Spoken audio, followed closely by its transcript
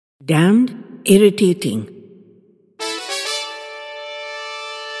Damned irritating.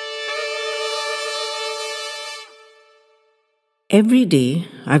 Every day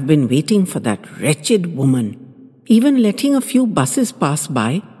I've been waiting for that wretched woman, even letting a few buses pass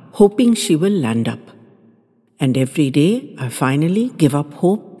by, hoping she will land up. And every day I finally give up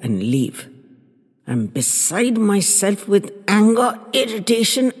hope and leave. I'm beside myself with anger,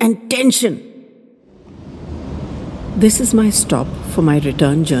 irritation, and tension. This is my stop for my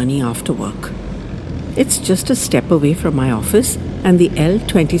return journey after work. It's just a step away from my office, and the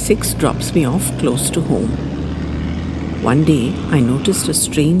L26 drops me off close to home. One day, I noticed a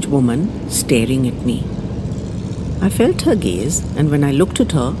strange woman staring at me. I felt her gaze, and when I looked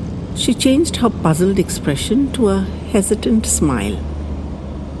at her, she changed her puzzled expression to a hesitant smile.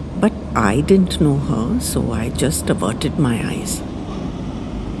 But I didn't know her, so I just averted my eyes.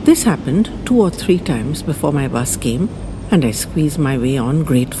 This happened 2 or 3 times before my bus came, and I squeezed my way on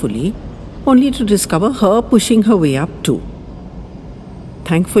gratefully, only to discover her pushing her way up too.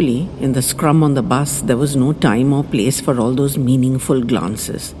 Thankfully, in the scrum on the bus, there was no time or place for all those meaningful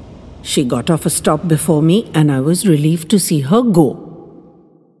glances. She got off a stop before me, and I was relieved to see her go.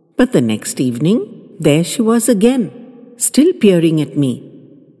 But the next evening, there she was again, still peering at me.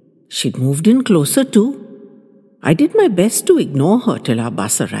 She'd moved in closer too. I did my best to ignore her till our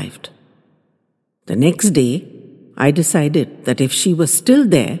bus arrived. The next day, I decided that if she was still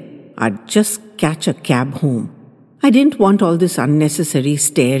there, I'd just catch a cab home. I didn't want all this unnecessary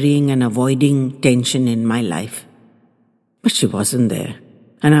staring and avoiding tension in my life. But she wasn't there,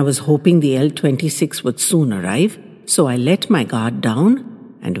 and I was hoping the L26 would soon arrive, so I let my guard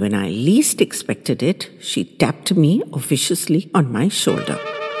down, and when I least expected it, she tapped me officiously on my shoulder.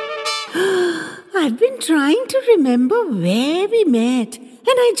 I've been trying to remember where we met, and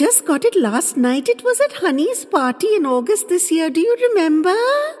I just got it last night. It was at Honey's party in August this year. Do you remember?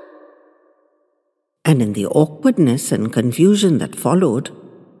 And in the awkwardness and confusion that followed,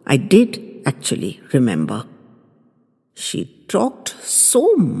 I did actually remember. She talked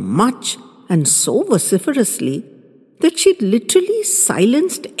so much and so vociferously that she'd literally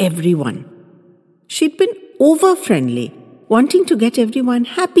silenced everyone. She'd been over-friendly, wanting to get everyone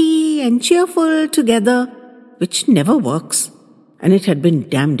happy and cheerful together, which never works, and it had been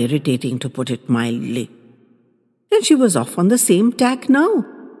damned irritating, to put it mildly. And she was off on the same tack now,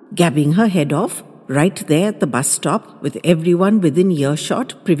 gabbing her head off right there at the bus stop with everyone within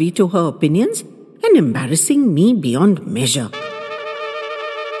earshot privy to her opinions and embarrassing me beyond measure.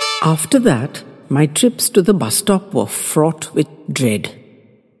 After that, my trips to the bus stop were fraught with dread.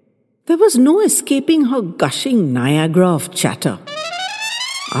 There was no escaping her gushing Niagara of chatter.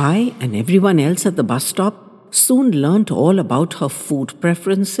 I and everyone else at the bus stop soon learnt all about her food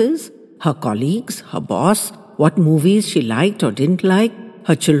preferences, her colleagues, her boss, what movies she liked or didn't like,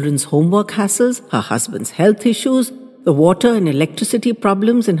 her children's homework hassles, her husband's health issues, the water and electricity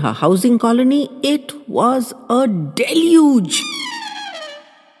problems in her housing colony. It was a deluge.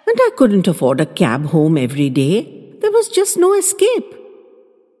 And I couldn't afford a cab home every day. There was just no escape.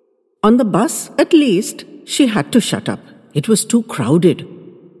 On the bus, at least, she had to shut up. It was too crowded.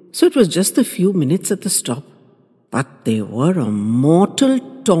 So it was just a few minutes at the stop. But they were a mortal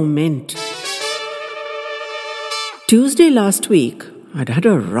torment. Tuesday last week, I'd had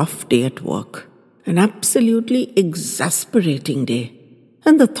a rough day at work. An absolutely exasperating day.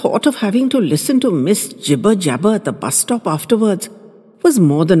 And the thought of having to listen to Miss Jibber Jabber at the bus stop afterwards was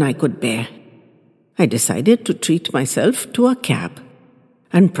more than I could bear. I decided to treat myself to a cab.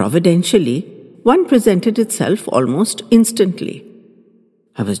 And providentially, one presented itself almost instantly.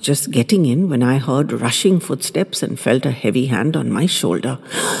 I was just getting in when I heard rushing footsteps and felt a heavy hand on my shoulder.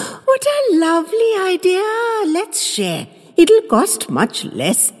 What a lovely idea! Let's share. It'll cost much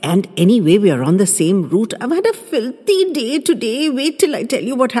less, and anyway, we are on the same route. I've had a filthy day today. Wait till I tell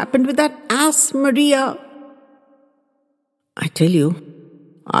you what happened with that ass Maria. I tell you,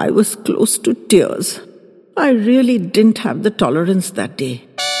 I was close to tears. I really didn't have the tolerance that day.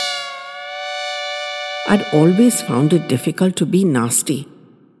 I'd always found it difficult to be nasty,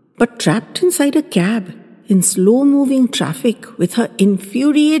 but trapped inside a cab, in slow-moving traffic, with her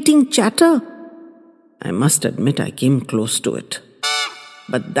infuriating chatter, I must admit I came close to it.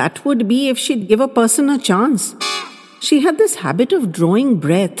 But that would be if she'd give a person a chance. She had this habit of drawing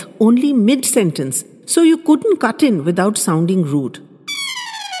breath only mid-sentence, so you couldn't cut in without sounding rude.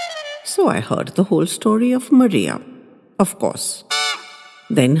 So I heard the whole story of Maria, of course.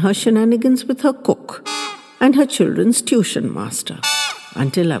 Then her shenanigans with her cook and her children's tuition master,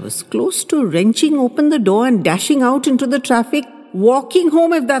 until I was close to wrenching open the door and dashing out into the traffic, walking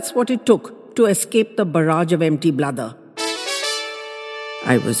home if that's what it took to escape the barrage of empty blather.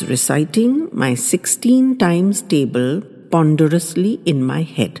 I was reciting my 16 times table ponderously in my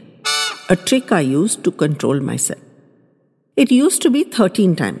head, a trick I used to control myself. It used to be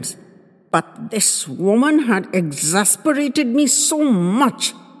 13 times, but this woman had exasperated me so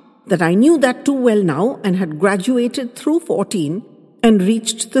much that I knew that too well now and had graduated through 14 and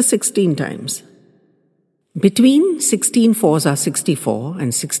reached the 16 times. Between 16 fours are 64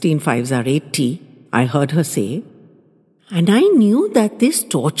 and 16 fives are 80, I heard her say, and I knew that this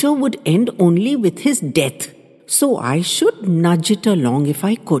torture would end only with his death, so I should nudge it along if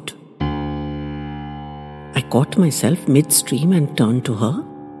I could. I caught myself midstream and turned to her.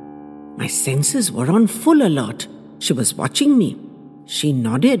 My senses were on full alert. She was watching me. She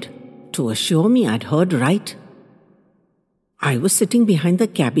nodded to assure me I'd heard right. I was sitting behind the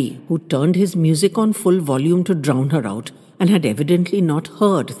cabbie, who turned his music on full volume to drown her out and had evidently not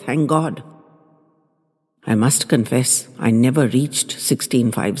heard, thank God. I must confess, I never reached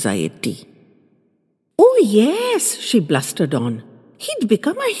 16 fives are 80. Oh yes, she blustered on. He'd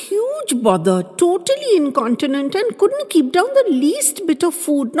become a huge bother, totally incontinent, and couldn't keep down the least bit of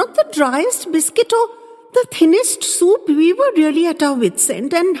food, not the driest biscuit or the thinnest soup. We were really at our wits'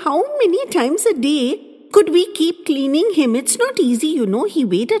 end. And how many times a day could we keep cleaning him? It's not easy, he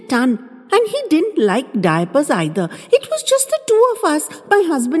weighed a ton. And he didn't like diapers either. It was just the two of us, my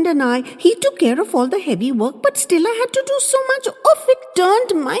husband and I. He took care of all the heavy work, but still I had to do so much of it.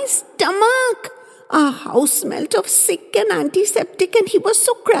 Turned my stomach. Our house smelt of sick and antiseptic, and he was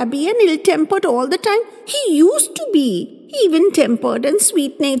so crabby and ill-tempered all the time. He used to be even-tempered and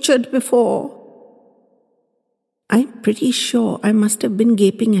sweet-natured before. I'm pretty sure I must have been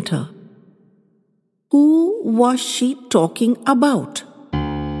gaping at her. Who was she talking about?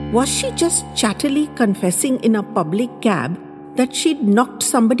 Was she just chattily confessing in a public cab that she'd knocked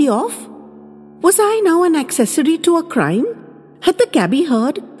somebody off? Was I now an accessory to a crime? Had the cabbie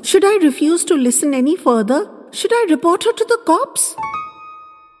heard? Should I refuse to listen any further? Should I report her to the cops?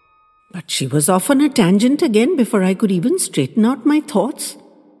 But she was off on a tangent again before I could even straighten out my thoughts.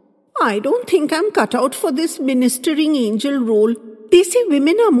 I don't think I'm cut out for this ministering angel role. They say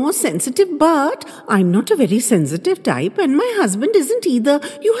women are more sensitive, but I'm not a very sensitive type, and my husband isn't either.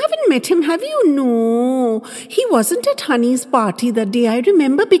 You haven't met him, have you? No. He wasn't at Honey's party that day, I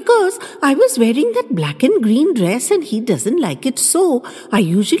remember, because I was wearing that black and green dress and he doesn't like it, so I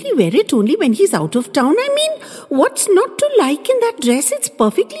usually wear it only when he's out of town. I mean, what's not to like in that dress? It's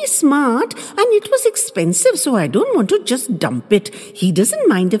perfectly smart and it was expensive, so I don't want to just dump it. He doesn't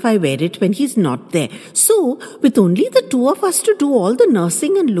mind if I wear it when he's not there. So, with only the two of us to do all the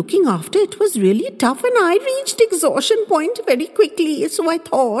nursing and looking after, it was really tough, and I reached exhaustion point very quickly. So I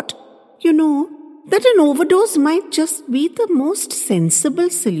thought, that an overdose might just be the most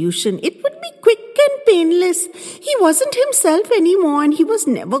sensible solution. It would be quick and painless. He wasn't himself anymore, and he was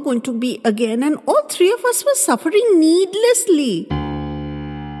never going to be again, and all three of us were suffering needlessly.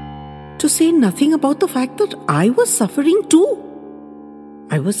 To say nothing about the fact that I was suffering too.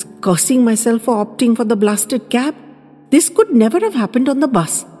 I was cursing myself for opting for the blasted cab. This could never have happened on the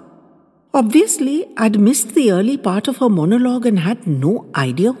bus. Obviously, I'd missed the early part of her monologue and had no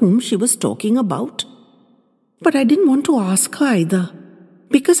idea whom she was talking about. But I didn't want to ask her either,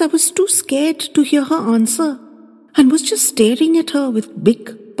 because I was too scared to hear her answer and was just staring at her with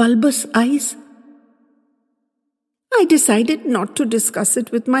big, bulbous eyes. I decided not to discuss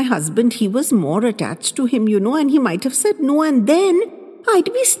it with my husband. He was more attached to him, and he might have said no, and then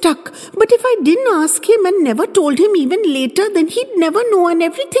I'd be stuck. But if I didn't ask him and never told him even later, then he'd never know and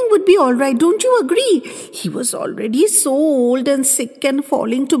everything would be all right. Don't you agree? He was already so old and sick and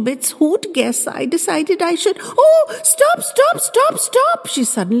falling to bits. Who'd guess? I decided I should. Oh, stop, she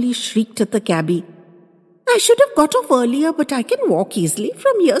suddenly shrieked at the cabbie. I should have got off earlier, but I can walk easily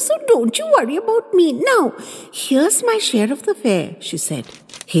from here, so don't you worry about me. Now, here's my share of the fare, she said,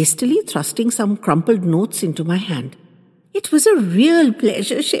 hastily thrusting some crumpled notes into my hand. It was a real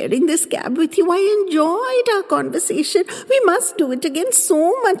pleasure sharing this cab with you. I enjoyed our conversation. We must do it again,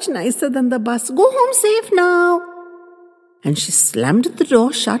 so much nicer than the bus. Go home safe now. And she slammed the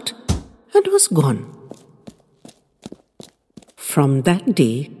door shut and was gone. From that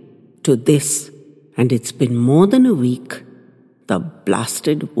day to this, and it's been more than a week, the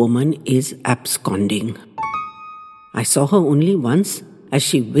blasted woman is absconding. I saw her only once as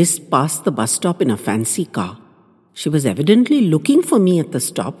she whizzed past the bus stop in a fancy car. She was evidently looking for me at the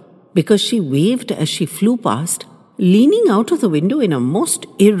stop because she waved as she flew past, leaning out of the window in a most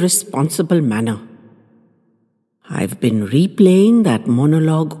irresponsible manner. I've been replaying that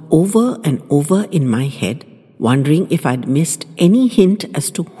monologue over and over in my head, wondering if I'd missed any hint as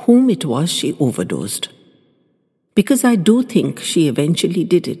to whom it was she overdosed. Because I do think she eventually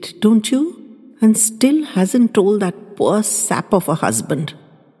did it, don't you? And still hasn't told that poor sap of a husband.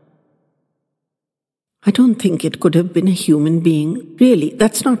 I don't think it could have been a human being. Really,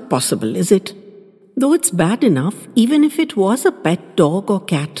 that's not possible, is it? Though it's bad enough, even if it was a pet dog or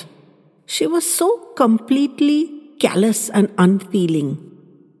cat. She was so completely callous and unfeeling.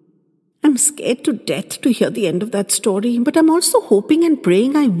 I'm scared to death to hear the end of that story, but I'm also hoping and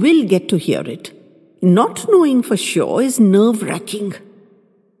praying I will get to hear it. Not knowing for sure is nerve-wracking.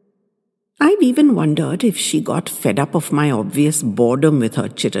 I've even wondered if she got fed up of my obvious boredom with her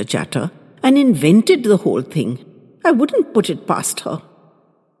chitter-chatter and invented the whole thing. I wouldn't put it past her.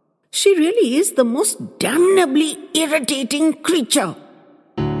 She really is the most damnably irritating creature.